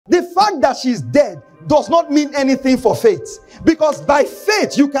The fact that she's dead does not mean anything for faith. Because by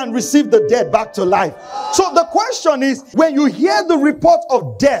faith, you can receive the dead back to life. So the question is, when you hear the report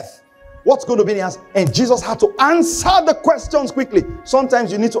of death, what's going to be the answer? And Jesus had to answer the questions quickly.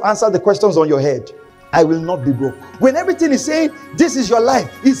 Sometimes you need to answer the questions on your head. I will not be broke. When everything is saying, this is your life,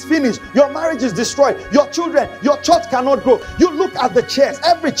 it's finished, your marriage is destroyed, your children, your church cannot grow. You look at the chairs,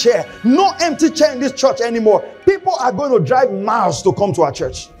 every chair, no empty chair in this church anymore. People are going to drive miles to come to our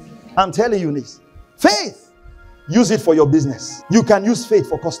church. I'm telling you this. Faith, use it for your business. You can use faith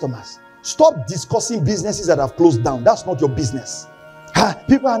for customers. Stop discussing businesses that have closed down. That's not your business.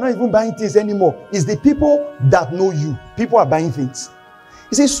 People are not even buying things anymore. It's the people that know you. People are buying things.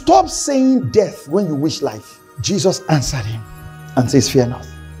 He says, stop saying death when you wish life. Jesus answered him and says, fear not,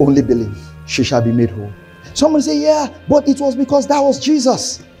 only believe, she shall be made whole. Someone say, yeah, but it was because that was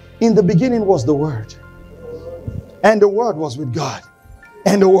Jesus. In the beginning was the Word. And the Word was with God.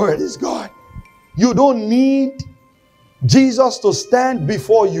 And the Word is God. You don't need Jesus to stand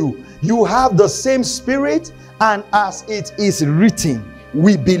before you. You have the same Spirit, and as it is written,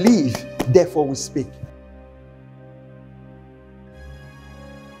 we believe, therefore we speak.